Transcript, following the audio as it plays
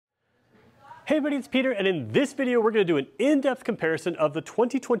Hey everybody, it's Peter, and in this video we're going to do an in-depth comparison of the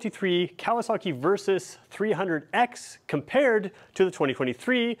 2023 Kawasaki Versys 300X compared to the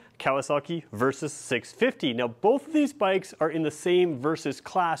 2023 Kawasaki Versys 650. Now both of these bikes are in the same Versys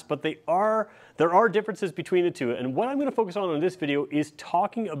class, but there are differences between the two, and what I'm going to focus on in this video is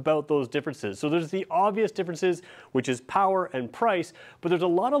talking about those differences. So there's the obvious differences, which is power and price, but there's a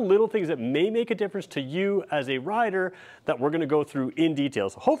lot of little things that may make a difference to you as a rider that we're going to go through in detail.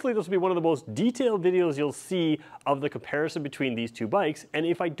 So hopefully this will be one of the most detailed videos you'll see of the comparison between these two bikes. And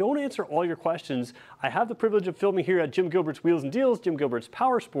if I don't answer all your questions, I have the privilege of filming here at Jim Gilbert's Wheels and Deals, Jim Gilbert's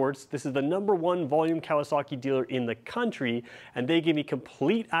Power Sports. This is the #1 volume Kawasaki dealer in the country, and they give me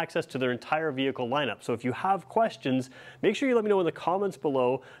complete access to their entire vehicle lineup. So if you have questions, make sure you let me know in the comments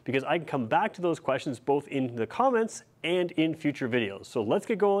below, because I can come back to those questions both in the comments and in future videos. So let's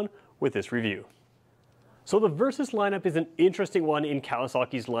get going with this review. So the Versys lineup is an interesting one in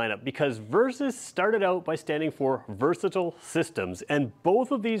Kawasaki's lineup because Versys started out by standing for Versatile Systems, and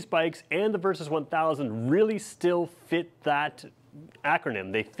both of these bikes and the Versys 1000 really still fit that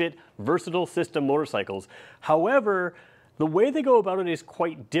acronym. They fit Versatile System motorcycles. However, the way they go about it is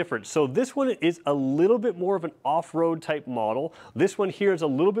quite different. So this one is a little bit more of an off-road type model. This one here is a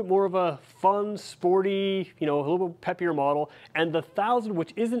little bit more of a fun, sporty, a little bit peppier model. And the 1000,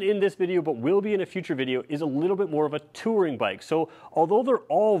 which isn't in this video but will be in a future video, is a little bit more of a touring bike. So although they're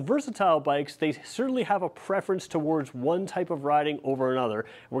all versatile bikes, they certainly have a preference towards one type of riding over another.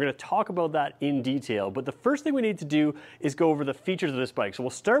 We're going to talk about that in detail. But the first thing we need to do is go over the features of this bike. So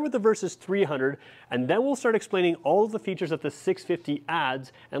we'll start with the Versys 300, and then we'll start explaining all of the features that the 650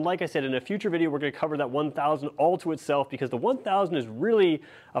 adds. And like I said, in a future video we're going to cover that 1000 all to itself, because the 1000 is really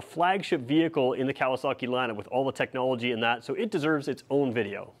a flagship vehicle in the Kawasaki lineup with all the technology in that, so it deserves its own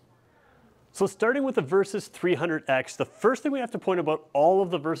video. So starting with the Versys 300X, the first thing we have to point about all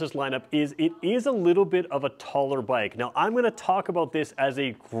of the Versys lineup is it is a little bit of a taller bike. Now I'm going to talk about this as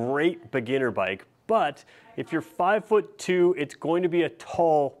a great beginner bike, but if you're 5'2", it's going to be a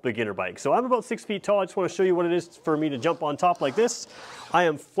tall beginner bike. So I'm about 6 feet tall. I just want to show you what it is for me to jump on top like this. I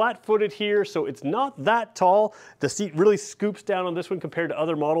am flat-footed here, so it's not that tall. The seat really scoops down on this one compared to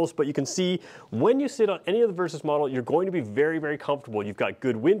other models, but you can see when you sit on any of the Versys model, you're going to be very, very comfortable. You've got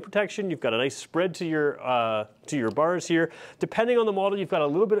good wind protection. You've got a nice spread to your bars here. Depending on the model, you've got a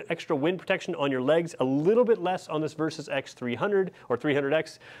little bit of extra wind protection on your legs, a little bit less on this Versys-X 300 or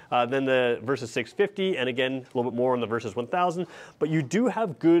 300X than the Versys 650, and again, a little bit more on the Versys 1000, but you do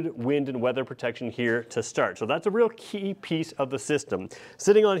have good wind and weather protection here to start. So that's a real key piece of the system.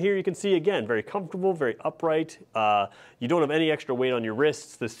 Sitting on here, you can see again, very comfortable, very upright. You don't have any extra weight on your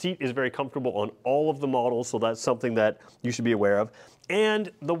wrists. The seat is very comfortable on all of the models, so that's something that you should be aware of.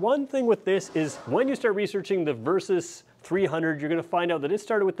 And the one thing with this is when you start researching the Versys 300, you're going to find out that it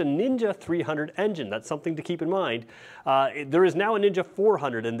started with the Ninja 300 engine. That's something to keep in mind. There is now a Ninja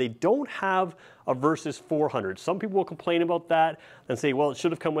 400, and they don't have a Versys 400. Some people will complain about that and say, well, it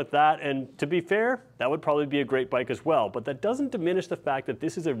should have come with that. And to be fair, that would probably be a great bike as well. But that doesn't diminish the fact that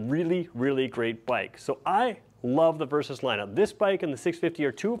this is a really, really great bike. So I love the Versys lineup. This bike and the 650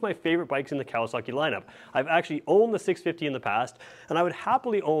 are two of my favorite bikes in the Kawasaki lineup. I've actually owned the 650 in the past, and I would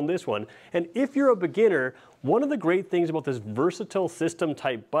happily own this one. And if you're a beginner, one of the great things about this versatile system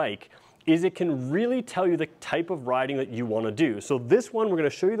type bike is it can really tell you the type of riding that you want to do. So this one, we're going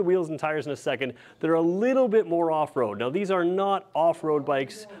to show you the wheels and tires in a second, that are a little bit more off-road. Now these are not off-road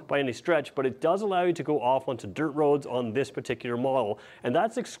bikes by any stretch, but it does allow you to go off onto dirt roads on this particular model, and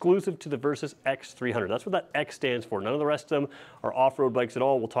that's exclusive to the Versys X 300. That's what that X stands for. None of the rest of them are off-road bikes at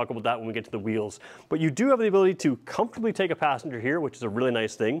all. We'll talk about that when we get to the wheels. But you do have the ability to comfortably take a passenger here, which is a really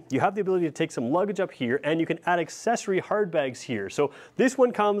nice thing. You have the ability to take some luggage up here, and you can add accessory hard bags here. So this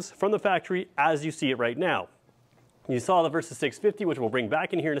one comes from the factory as you see it right now. You saw the Versys 650, which we'll bring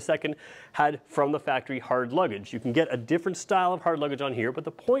back in here in a second, had from the factory hard luggage. You can get a different style of hard luggage on here, but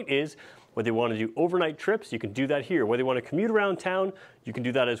the point is, whether you want to do overnight trips, you can do that here. Whether you want to commute around town, you can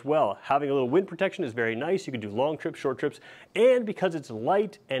do that as well. Having a little wind protection is very nice. You can do long trips, short trips, and because it's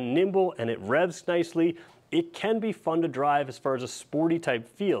light and nimble and it revs nicely, it can be fun to drive as far as a sporty type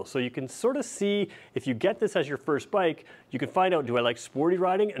feel. So you can sort of see, if you get this as your first bike, you can find out, do I like sporty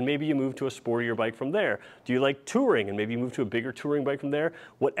riding? And maybe you move to a sportier bike from there. Do you like touring? And maybe you move to a bigger touring bike from there.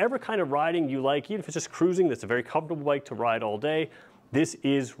 Whatever kind of riding you like, even if it's just cruising, that's a very comfortable bike to ride all day. This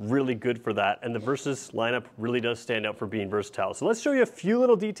is really good for that, and the Versys lineup really does stand out for being versatile. So let's show you a few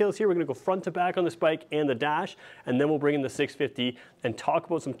little details here. We're going to go front to back on this bike and the dash, and then we'll bring in the 650 and talk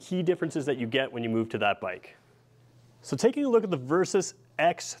about some key differences that you get when you move to that bike. So taking a look at the Versys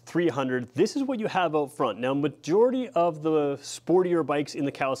Versys-X 300, this is what you have out front. Now, majority of the sportier bikes in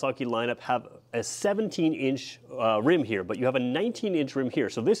the Kawasaki lineup have a 17-inch rim here, but you have a 19-inch rim here.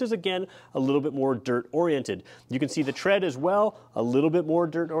 So this is, again, a little bit more dirt-oriented. You can see the tread as well, a little bit more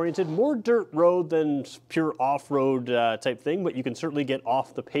dirt-oriented, more dirt road than pure off-road type thing, but you can certainly get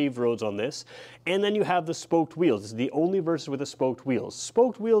off the paved roads on this. And then you have the spoked wheels. This is the only Versys with the spoked wheels.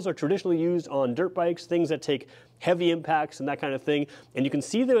 Spoked wheels are traditionally used on dirt bikes, things that take heavy impacts and that kind of thing. And you can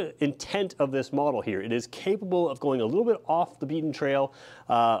see the intent of this model here. It is capable of going a little bit off the beaten trail,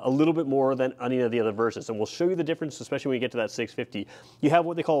 a little bit more than any of the other Versys. And we'll show you the difference, especially when you get to that 650. You have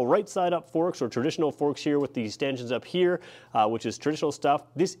what they call right side up forks, or traditional forks here with the stanchions up here, which is traditional stuff.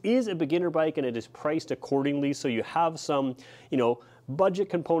 This is a beginner bike and it is priced accordingly. So you have some, budget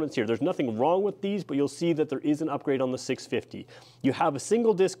components here. There's nothing wrong with these, but you'll see that there is an upgrade on the 650. You have a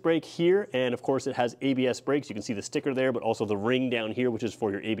single disc brake here, and of course it has ABS brakes. You can see the sticker there, but also the ring down here, which is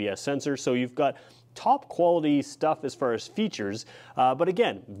for your ABS sensor. So you've got top quality stuff as far as features, but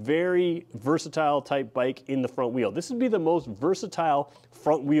again, very versatile type bike in the front wheel. This would be the most versatile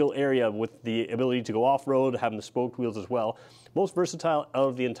front wheel area with the ability to go off-road, having the spoked wheels as well. Most versatile out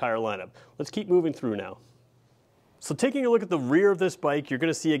of the entire lineup. Let's keep moving through now. So taking a look at the rear of this bike, you're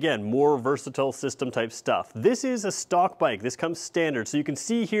going to see, again, more versatile system type stuff. This is a stock bike. This comes standard. So you can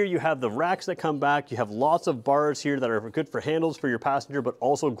see here you have the racks that come back. You have lots of bars here that are good for handles for your passenger, but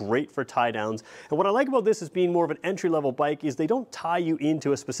also great for tie downs. And what I like about this as being more of an entry-level bike is they don't tie you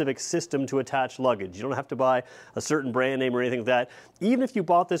into a specific system to attach luggage. You don't have to buy a certain brand name or anything like that. Even if you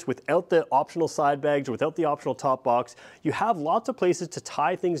bought this without the optional side bags or without the optional top box, you have lots of places to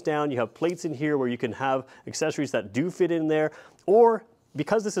tie things down. You have plates in here where you can have accessories that do fit in there, or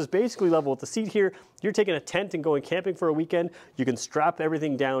because this is basically level with the seat here, you're taking a tent and going camping for a weekend, you can strap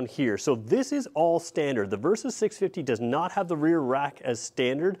everything down here. So this is all standard. The Versys 650 does not have the rear rack as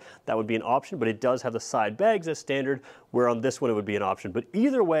standard. That would be an option, but it does have the side bags as standard, where on this one it would be an option. But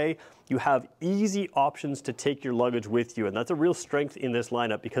either way, you have easy options to take your luggage with you, and that's a real strength in this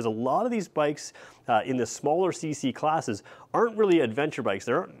lineup, because a lot of these bikes in the smaller CC classes aren't really adventure bikes.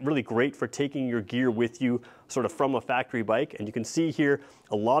 They aren't really great for taking your gear with you sort of from a factory bike, and you can see here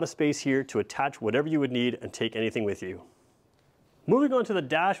a lot of space here to attach whatever you would need and take anything with you. Moving on to the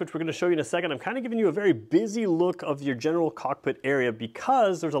dash, which we're going to show you in a second, I'm kind of giving you a very busy look of your general cockpit area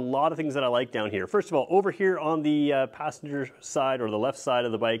because there's a lot of things that I like down here. First of all, over here on the passenger side or the left side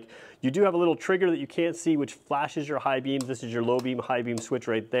of the bike, you do have a little trigger that you can't see which flashes your high beams. This is your low beam, high beam switch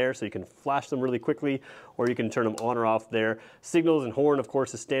right there, so you can flash them really quickly or you can turn them on or off there. Signals and horn, of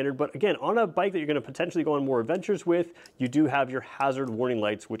course, is standard, but again, on a bike that you're going to potentially go on more adventures with, you do have your hazard warning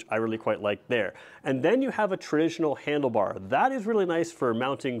lights, which I really quite like there. And then you have a traditional handlebar. That is really nice for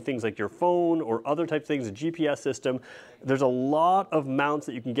mounting things like your phone or other type things, a GPS system. There's a lot of mounts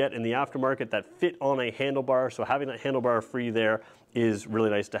that you can get in the aftermarket that fit on a handlebar, so having that handlebar free there is really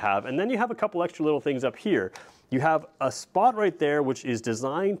nice to have. And then you have a couple extra little things up here. You have a spot right there which is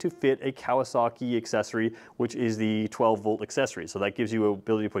designed to fit a Kawasaki accessory, which is the 12-volt accessory. So that gives you an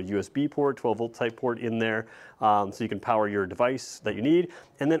ability to put a USB port, 12-volt type port in there, so you can power your device that you need.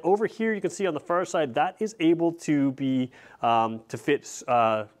 And then over here you can see on the far side that is able to be to fit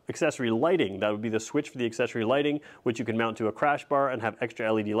accessory lighting. That would be the switch for the accessory lighting, which you can mount to a crash bar and have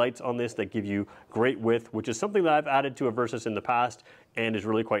extra LED lights on this that give you great width, which is something that I've added to a Versys in the past and is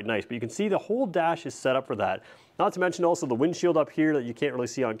really quite nice. But you can see the whole dash is set up for that. Not to mention also the windshield up here that you can't really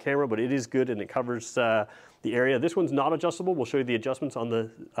see on camera, but it is good and it covers the area. This one's not adjustable. We'll show you the adjustments on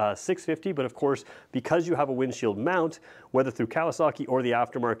the 650, but of course, because you have a windshield mount, whether through Kawasaki or the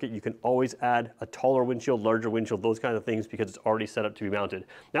aftermarket, you can always add a taller windshield, larger windshield, those kind of things, because it's already set up to be mounted.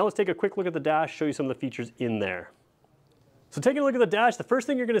 Now let's take a quick look at the dash, show you some of the features in there. So taking a look at the dash, the first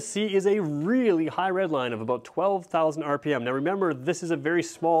thing you're going to see is a really high red line of about 12,000 RPM. Now remember, this is a very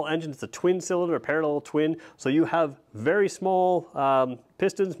small engine. It's a twin cylinder, a parallel twin, so you have very small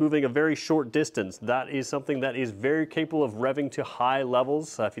pistons moving a very short distance. That is something that is very capable of revving to high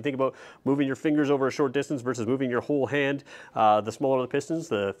levels. If you think about moving your fingers over a short distance versus moving your whole hand, the smaller the pistons,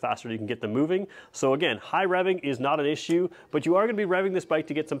 the faster you can get them moving. So again, high revving is not an issue, but you are going to be revving this bike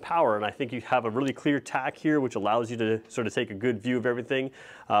to get some power, and I think you have a really clear tack here, which allows you to sort of take a good view of everything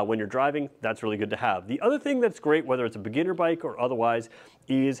when you're driving. That's really good to have. The other thing that's great, whether it's a beginner bike or otherwise,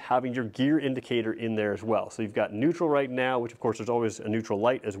 is having your gear indicator in there as well. So you've got neutral right now, which of course there's always a neutral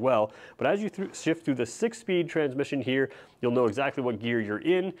light as well, but as you shift through the 6-speed transmission here, you'll know exactly what gear you're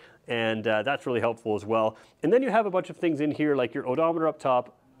in, and that's really helpful as well. And then you have a bunch of things in here like your odometer up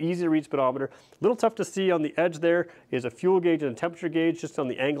top, easy to read speedometer. A little tough to see on the edge there is a fuel gauge and a temperature gauge. Just on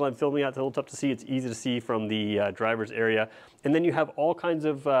the angle I'm filming at, it's a little tough to see. It's easy to see from the driver's area. And then you have all kinds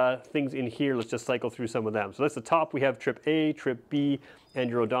of things in here. Let's just cycle through some of them. So that's the top. We have trip A, trip B, and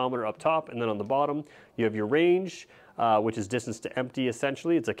your odometer up top. And then on the bottom, you have your range, which is distance to empty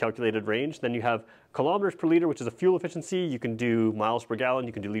essentially. It's a calculated range. Then you have kilometers per liter, which is a fuel efficiency. You can do miles per gallon,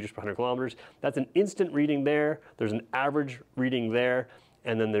 you can do liters per 100 kilometers. That's an instant reading there. There's an average reading there.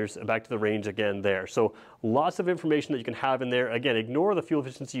 And then there's back to the range again there. So lots of information that you can have in there. Again, ignore the fuel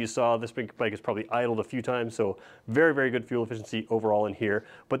efficiency you saw. This bike is probably idled a few times, so very, very good fuel efficiency overall in here.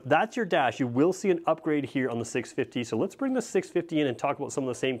 But that's your dash. You will see an upgrade here on the 650. So let's bring the 650 in and talk about some of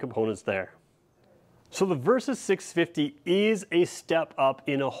the same components there. So the Versys 650 is a step up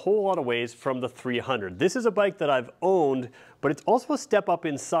in a whole lot of ways from the 300. This is a bike that I've owned, but it's also a step up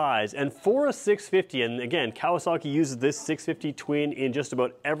in size. And for a 650, and again, Kawasaki uses this 650 twin in just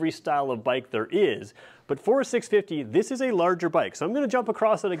about every style of bike there is. But for a 650, this is a larger bike. So I'm going to jump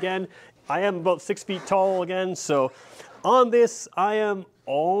across it again. I am about 6 feet tall again, so on this, I am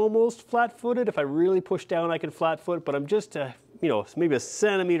almost flat-footed. If I really push down, I can flat-foot, but I'm just you know, maybe a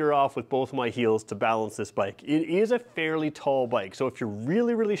centimeter off with both my heels to balance this bike. It is a fairly tall bike, so if you're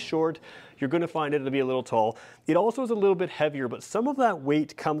really, really short, you're going to find it to be a little tall. It also is a little bit heavier, but some of that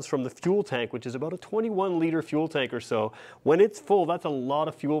weight comes from the fuel tank, which is about a 21-liter fuel tank or so. When it's full, that's a lot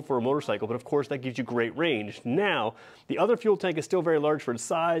of fuel for a motorcycle, but of course that gives you great range. Now, the other fuel tank is still very large for its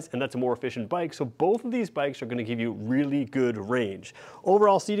size, and that's a more efficient bike, so both of these bikes are going to give you really good range.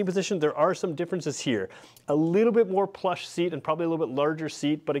 Overall seating position, there are some differences here. A little bit more plush seat and probably a little bit larger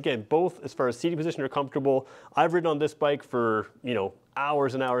seat, but again, both as far as seating position are comfortable. I've ridden on this bike for, you know,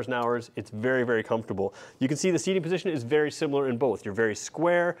 hours and hours and hours. It's very, very comfortable. You can see the seating position is very similar in both. You're very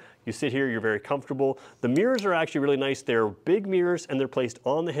square, you sit here, you're very comfortable. The mirrors are actually really nice. They're big mirrors and they're placed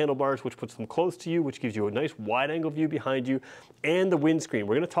on the handlebars, which puts them close to you, which gives you a nice wide angle view behind you. And the windscreen.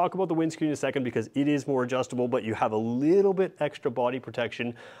 We're going to talk about the windscreen in a second because it is more adjustable, but you have a little bit extra body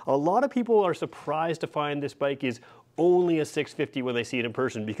protection. A lot of people are surprised to find this bike is only a 650 when they see it in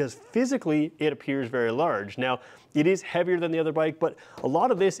person because physically it appears very large. Now, it is heavier than the other bike, but a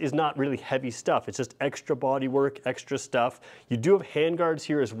lot of this is not really heavy stuff. It's just extra body work, extra stuff. You do have handguards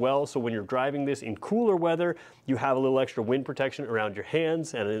here as well, so when you're driving this in cooler weather, you have a little extra wind protection around your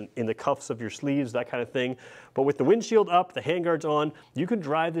hands and in the cuffs of your sleeves, that kind of thing. But with the windshield up, the handguards on, you can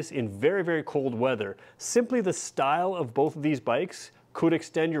drive this in very, very cold weather. Simply the style of both of these bikes could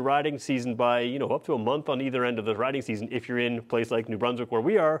extend your riding season by, you know, up to a month on either end of the riding season if you're in a place like New Brunswick where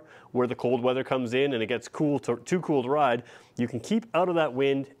we are, where the cold weather comes in and it gets cool too cool to ride. You can keep out of that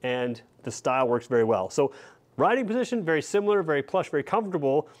wind and the style works very well. So riding position, very similar, very plush, very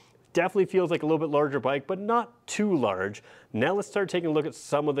comfortable. Definitely feels like a little bit larger bike, but not too large. Now let's start taking a look at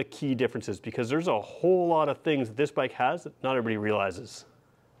some of the key differences because there's a whole lot of things that this bike has that not everybody realizes.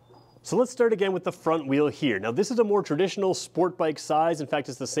 So let's start again with the front wheel here. Now this is a more traditional sport bike size. In fact,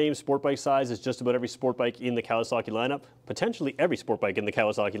 it's the same sport bike size as just about every sport bike in the Kawasaki lineup, potentially every sport bike in the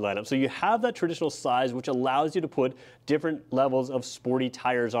Kawasaki lineup. So you have that traditional size, which allows you to put different levels of sporty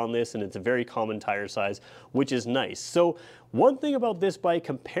tires on this, and it's a very common tire size, which is nice. So one thing about this bike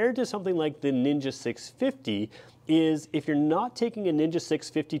compared to something like the Ninja 650 is if you're not taking a Ninja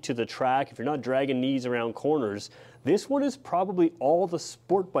 650 to the track, if you're not dragging knees around corners, this one is probably all the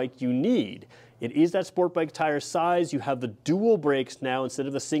sport bike you need. It is that sport bike tire size. You have the dual brakes now instead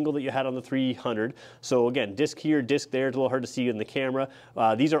of the single that you had on the 300. So again, disc here, disc there. It's a little hard to see in the camera.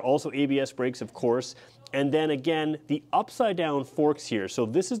 These are also ABS brakes, of course. And then again, the upside down forks here. So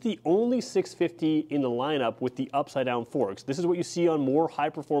this is the only 650 in the lineup with the upside down forks. This is what you see on more high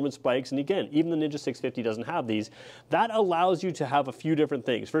performance bikes. And again, even the Ninja 650 doesn't have these. That allows you to have a few different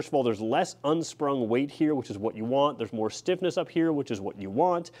things. First of all, there's less unsprung weight here, which is what you want. There's more stiffness up here, which is what you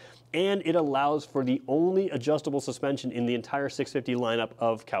want. And it allows for the only adjustable suspension in the entire 650 lineup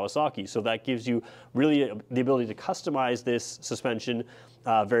of Kawasaki. So that gives you really the ability to customize this suspension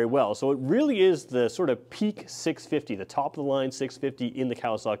very well. So it really is the sort of peak 650, the top of the line 650 in the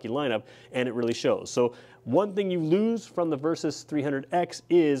Kawasaki lineup, and it really shows. So one thing you lose from the Versys 300X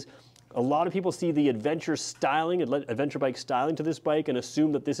is a lot of people see the adventure styling, adventure bike styling to this bike and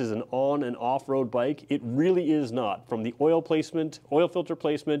assume that this is an on and off-road bike. It really is not. From the oil placement, oil filter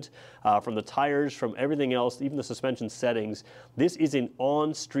placement, from the tires, from everything else, even the suspension settings, this is an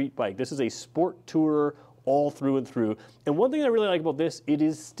on-street bike. This is a sport tourer all through and through. And one thing I really like about this, it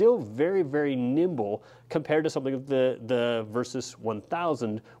is still very, very nimble compared to something like the Versys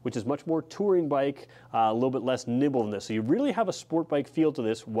 1000, which is much more touring bike, a little bit less nimble than this. So you really have a sport bike feel to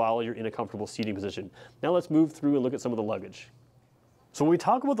this while you're in a comfortable seating position. Now let's move through and look at some of the luggage. So when we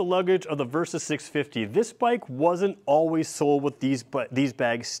talk about the luggage of the Versys 650, this bike wasn't always sold with these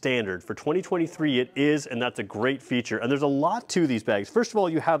bags standard. For 2023 it is, and that's a great feature. And there's a lot to these bags. First of all,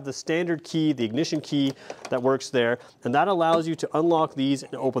 you have the standard key, the ignition key that works there, and that allows you to unlock these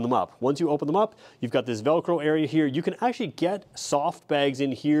and open them up. Once you open them up, you've got this Velcro area here. You can actually get soft bags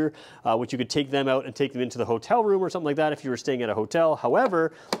in here, which you could take them out and take them into the hotel room or something like that if you were staying at a hotel.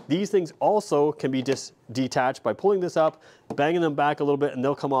 However, these things also can be detached by pulling this up, banging them back a little bit, and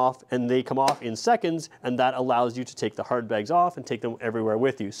they'll come off, and they come off in seconds, and that allows you to take the hard bags off and take them everywhere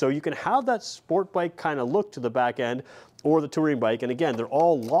with you. So you can have that sport bike kind of look to the back end, or the touring bike, and again, they're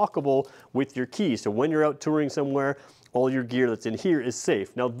all lockable with your key. So when you're out touring somewhere, all your gear that's in here is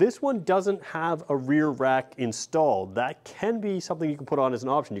safe. Now this one doesn't have a rear rack installed. That can be something you can put on as an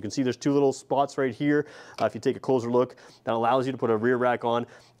option. You can see there's two little spots right here. If you take a closer look, that allows you to put a rear rack on.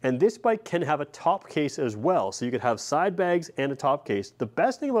 And this bike can have a top case as well. So you could have side bags and a top case. The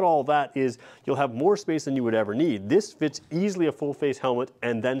best thing about all of that is you'll have more space than you would ever need. This fits easily a full face helmet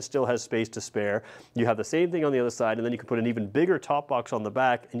and then still has space to spare. You have the same thing on the other side, and then you can put an even bigger top box on the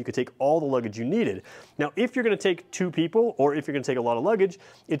back, and you can take all the luggage you needed. Now, if you're gonna take two people, or if you're gonna take a lot of luggage,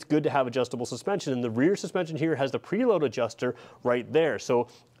 it's good to have adjustable suspension. And the rear suspension here has the preload adjuster right there. So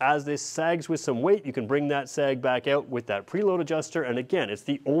as this sags with some weight, you can bring that sag back out with that preload adjuster. And again, it's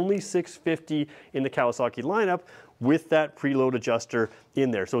the only 650 in the Kawasaki lineup with that preload adjuster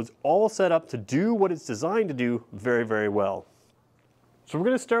in there. So it's all set up to do what it's designed to do very, very well. So we're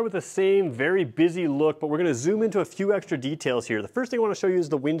going to start with the same very busy look, but we're going to zoom into a few extra details here. The first thing I want to show you is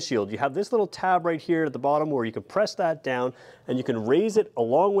the windshield. You have this little tab right here at the bottom where you can press that down and you can raise it a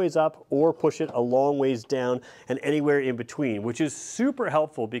long ways up or push it a long ways down and anywhere in between, which is super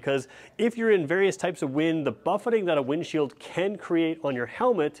helpful because if you're in various types of wind, the buffeting that a windshield can create on your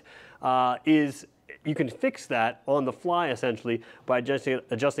helmet you can fix that on the fly essentially by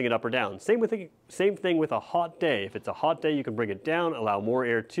adjusting it up or down. Same thing with a hot day. If it's a hot day, you can bring it down, allow more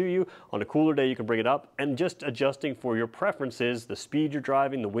air to you. On a cooler day, you can bring it up, and just adjusting for your preferences, the speed you're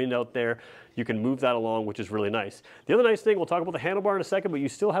driving, the wind out there, you can move that along, which is really nice. The other nice thing, we'll talk about the handlebar in a second, but you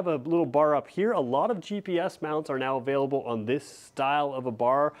still have a little bar up here. A lot of GPS mounts are now available on this style of a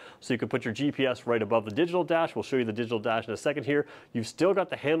bar, so you can put your GPS right above the digital dash. We'll show you the digital dash in a second here. You've still got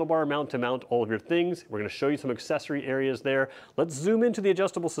the handlebar mount to mount all of your things. We're going to show you some accessory areas there. Let's zoom into the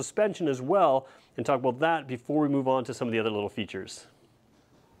adjustable suspension as well and talk about that before we move on to some of the other little features.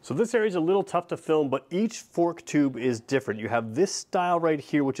 So this area is a little tough to film, but each fork tube is different. You have this style right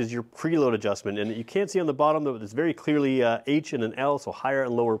here, which is your preload adjustment, and you can't see on the bottom, but it's very clearly H and an L, so higher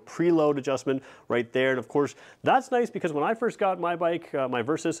and lower preload adjustment right there. And of course, that's nice because when I first got my bike, my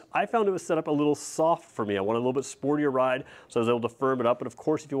Versys, I found it was set up a little soft for me. I wanted a little bit sportier ride, so I was able to firm it up. But of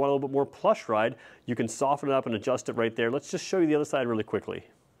course, if you want a little bit more plush ride, you can soften it up and adjust it right there. Let's just show you the other side really quickly.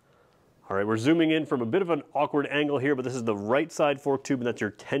 All right, we're zooming in from a bit of an awkward angle here, but this is the right side fork tube, and that's your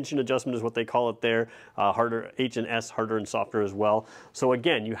tension adjustment is what they call it there. Harder, H and S, harder and softer as well. So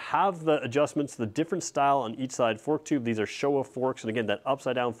again, you have the adjustments, the different style on each side fork tube. These are Showa forks, and again, that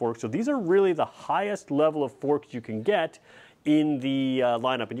upside down fork. So these are really the highest level of forks you can get in the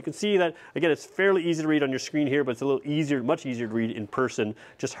lineup. And you can see that, again, it's fairly easy to read on your screen here, but it's a little easier, much easier to read in person.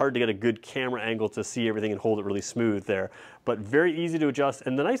 Just hard to get a good camera angle to see everything and hold it really smooth there. But very easy to adjust.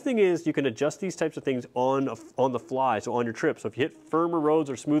 And the nice thing is you can adjust these types of things on the fly, so on your trip. So if you hit firmer roads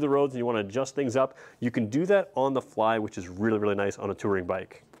or smoother roads and you want to adjust things up, you can do that on the fly, which is really, really nice on a touring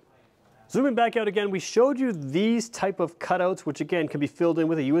bike. Zooming back out again, we showed you these type of cutouts, which again can be filled in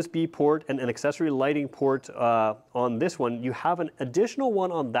with a USB port and an accessory lighting port on this one. You have an additional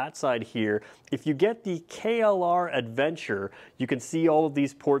one on that side here. If you get the KLR Adventure, you can see all of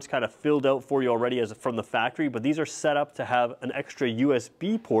these ports kind of filled out for you already from the factory, but these are set up to have an extra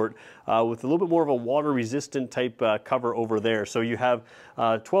USB port with a little bit more of a water resistant type cover over there. So you have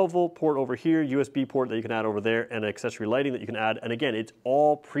a 12-volt port over here, USB port that you can add over there, and accessory lighting that you can add. And again, it's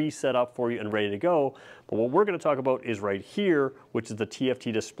all pre-set up for you and ready to go. But what we're going to talk about is right here, which is the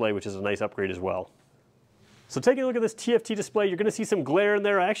TFT display, which is a nice upgrade as well. So taking a look at this TFT display, you're going to see some glare in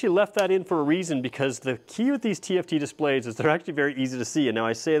there. I actually left that in for a reason because the key with these TFT displays is they're actually very easy to see. And now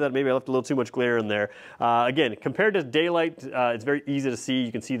I say that maybe I left a little too much glare in there. Again, compared to daylight, it's very easy to see.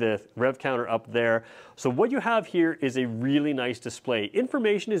 You can see the rev counter up there. So what you have here is a really nice display.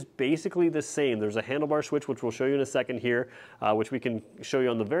 Information is basically the same. There's a handlebar switch, which we'll show you in a second here, which we can show you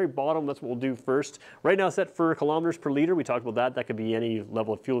on the very bottom. That's what we'll do first. Right now set for kilometers per liter. We talked about that. That could be any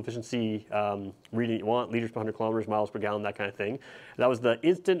level of fuel efficiency reading you want, liters per 100 kilometers, miles per gallon, that kind of thing. That was the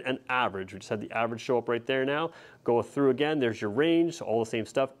instant and average. We just had the average show up right there now. Go through again, there's your range, so all the same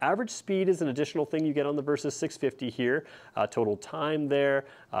stuff. Average speed is an additional thing you get on the Versys 650 here. Total time there.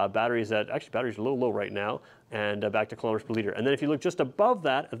 Batteries are a little low right now. And back to kilometers per liter. And then if you look just above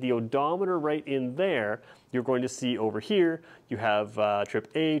that, at the odometer right in there, you're going to see over here, you have trip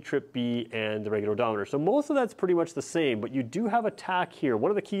A, trip B, and the regular odometer. So most of that's pretty much the same, but you do have a tach here.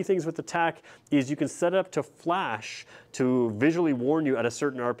 One of the key things with the tach is you can set it up to flash to visually warn you at a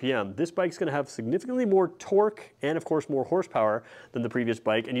certain RPM. This bike's gonna have significantly more torque and of course more horsepower than the previous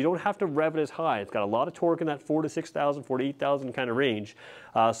bike, and you don't have to rev it as high. It's got a lot of torque in that 4 to 6,000, 4 to 8,000 kind of range.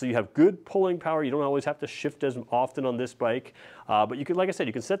 So you have good pulling power. You don't always have to shift as often on this bike. But you can, like I said,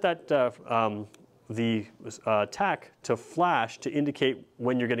 you can set that tach to flash to indicate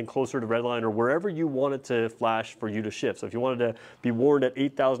when you're getting closer to redline or wherever you want it to flash for you to shift. So if you wanted to be warned at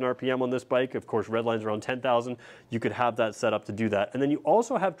 8,000 RPM on this bike, of course redline's around 10,000, you could have that set up to do that. And then you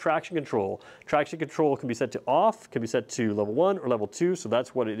also have traction control. Traction control can be set to off, can be set to level 1 or level 2, so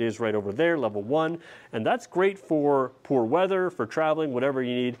that's what it is right over there, level 1. And that's great for poor weather, for traveling, whatever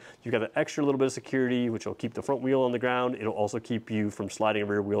you need. You've got an extra little bit of security, which will keep the front wheel on the ground. It'll also keep you from sliding a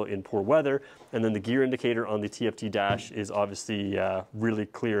rear wheel in poor weather. And then the gear indicator on the TFT dash is obviously really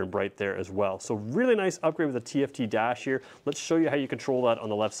clear and bright there as well. So really nice upgrade with the TFT dash here. Let's show you how you control that on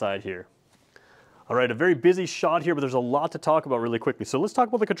the left side here. All right, a very busy shot here, but there's a lot to talk about really quickly. So let's talk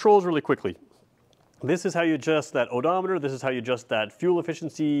about the controls really quickly. This is how you adjust that odometer. This is how you adjust that fuel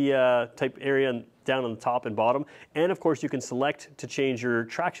efficiency type area down on the top and bottom. And of course you can select to change your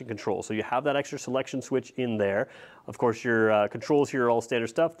traction control. So you have that extra selection switch in there. Of course your controls here are all standard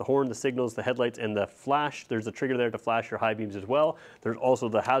stuff. The horn, the signals, the headlights, and the flash. There's a trigger there to flash your high beams as well. There's also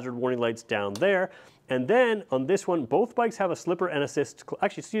the hazard warning lights down there. And then on this one, both bikes have a slipper and assist.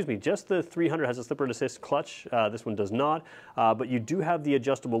 Actually, excuse me, just the 300 has a slipper and assist clutch. This one does not. But you do have the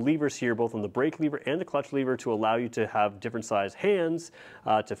adjustable levers here, both on the brake lever and the clutch lever, to allow you to have different size hands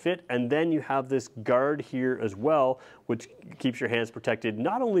to fit. And then you have this guard here as well, which keeps your hands protected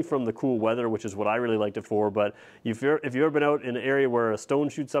not only from the cool weather, which is what I really liked it for, but if you've ever been out in an area where a stone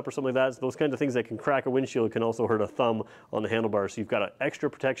shoots up or something like that, those kinds of things that can crack a windshield can also hurt a thumb on the handlebars. So you've got an extra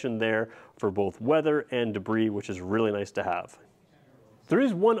protection there for both weather and debris, which is really nice to have. There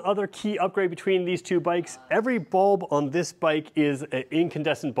is one other key upgrade between these two bikes. Every bulb on this bike is an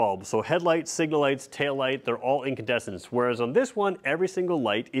incandescent bulb. So headlights, signal lights, tail light, they're all incandescents. Whereas on this one, every single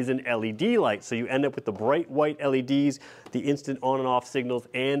light is an LED light. So you end up with the bright white LEDs, the instant on and off signals,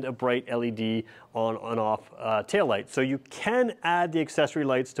 and a bright LED on and off tail light. So you can add the accessory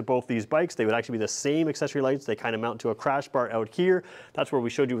lights to both these bikes. They would actually be the same accessory lights. They kind of mount to a crash bar out here. That's where we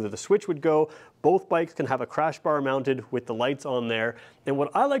showed you where the switch would go. Both bikes can have a crash bar mounted with the lights on there. And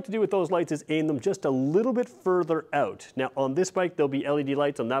what I like to do with those lights is aim them just a little bit further out. Now on this bike, there'll be LED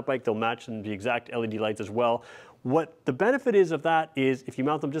lights. On that bike, they'll match the exact LED lights as well. What the benefit is of that is if you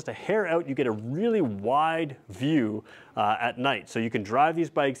mount them just a hair out, you get a really wide view at night. So you can drive these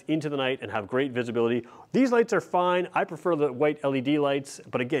bikes into the night and have great visibility. These lights are fine. I prefer the white LED lights,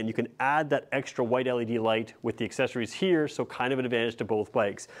 but again, you can add that extra white LED light with the accessories here, so kind of an advantage to both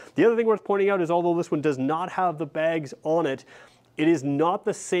bikes. The other thing worth pointing out is although this one does not have the bags on it, it is not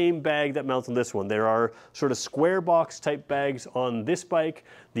the same bag that mounts on this one. There are sort of square box type bags on this bike.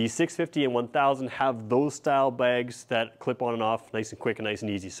 The 650 and 1000 have those style bags that clip on and off nice and quick and nice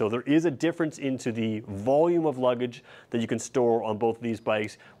and easy. So there is a difference into the volume of luggage that you can store on both of these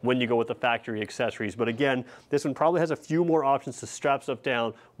bikes when you go with the factory accessories. But again, this one probably has a few more options to strap stuff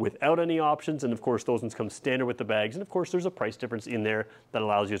down without any options. And of course, those ones come standard with the bags. And of course, there's a price difference in there that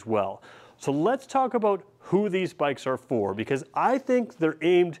allows you as well. So let's talk about who these bikes are for, because I think they're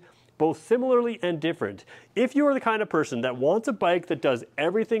aimed both similarly and different. If you are the kind of person that wants a bike that does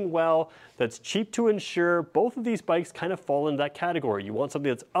everything well, that's cheap to insure, both of these bikes kind of fall into that category. You want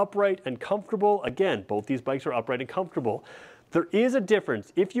something that's upright and comfortable. Again, both these bikes are upright and comfortable. There is a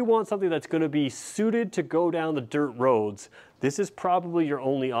difference. If you want something that's going to be suited to go down the dirt roads, this is probably your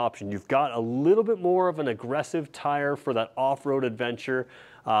only option. You've got a little bit more of an aggressive tire for that off-road adventure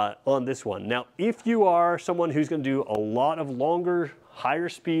on this one. Now, if you are someone who's going to do a lot of longer, higher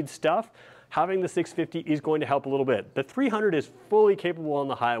speed stuff, having the 650 is going to help a little bit. The 300 is fully capable on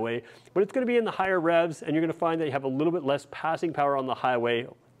the highway, but it's going to be in the higher revs, and you're going to find that you have a little bit less passing power on the highway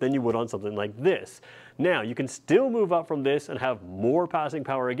than you would on something like this. Now, you can still move up from this and have more passing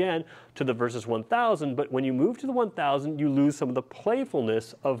power again to the Versys 1000, but when you move to the 1000, you lose some of the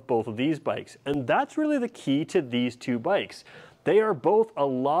playfulness of both of these bikes. And that's really the key to these two bikes. They are both a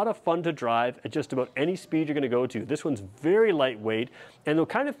lot of fun to drive at just about any speed you're going to go to. This one's very lightweight, and the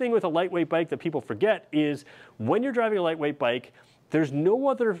kind of thing with a lightweight bike that people forget is when you're driving a lightweight bike, there's no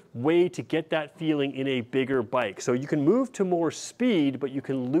other way to get that feeling in a bigger bike. So you can move to more speed, but you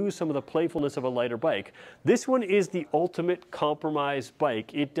can lose some of the playfulness of a lighter bike. This one is the ultimate compromise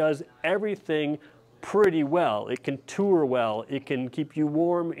bike. It does everything pretty well. It can tour well. It can keep you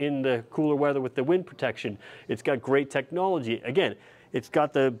warm in the cooler weather with the wind protection. It's got great technology. Again, it's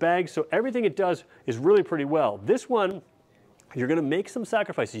got the bag, so everything it does is really pretty well. This one, you're going to make some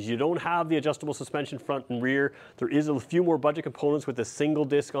sacrifices. You don't have the adjustable suspension front and rear. There is a few more budget components with a single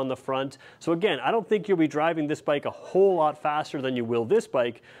disc on the front. So again, I don't think you'll be driving this bike a whole lot faster than you will this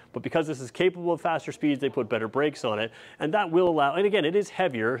bike, but because this is capable of faster speeds, they put better brakes on it, and that will allow, and again, it is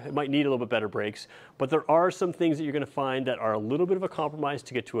heavier. It might need a little bit better brakes, but there are some things that you're going to find that are a little bit of a compromise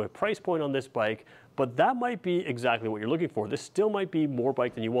to get to a price point on this bike, but that might be exactly what you're looking for. This still might be more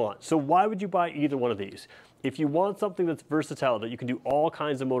bike than you want. So why would you buy either one of these? If you want something that's versatile, that you can do all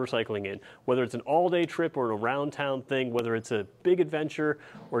kinds of motorcycling in, whether it's an all-day trip or an around town thing, whether it's a big adventure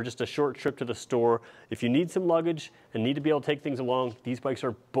or just a short trip to the store, if you need some luggage and need to be able to take things along, these bikes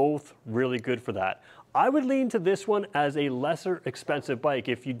are both really good for that. I would lean to this one as a lesser expensive bike.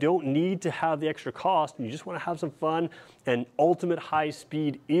 If you don't need to have the extra cost and you just want to have some fun and ultimate high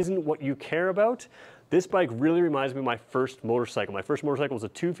speed isn't what you care about, this bike really reminds me of my first motorcycle. My first motorcycle was a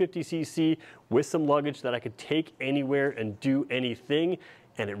 250cc with some luggage that I could take anywhere and do anything,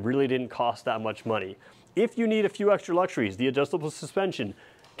 and it really didn't cost that much money. If you need a few extra luxuries, the adjustable suspension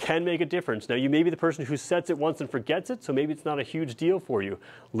can make a difference. Now, you may be the person who sets it once and forgets it, so maybe it's not a huge deal for you.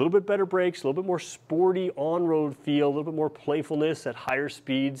 A little bit better brakes, a little bit more sporty on-road feel, a little bit more playfulness at higher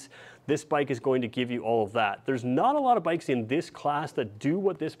speeds. This bike is going to give you all of that. There's not a lot of bikes in this class that do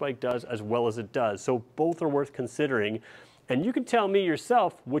what this bike does as well as it does, so both are worth considering. And you can tell me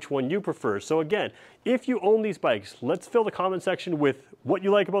yourself which one you prefer. So again, if you own these bikes, let's fill the comment section with what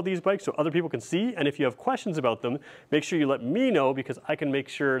you like about these bikes so other people can see. And if you have questions about them, make sure you let me know, because I can make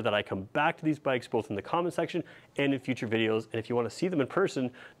sure that I come back to these bikes both in the comment section and in future videos. And if you want to see them in person,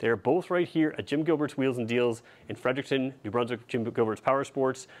 they are both right here at Jim Gilbert's Wheels and Deals in Fredericton, New Brunswick, Jim Gilbert's Power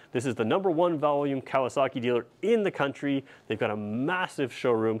Sports. This is the #1 volume Kawasaki dealer in the country. They've got a massive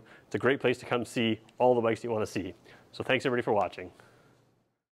showroom. It's a great place to come see all the bikes you want to see. So thanks everybody for watching.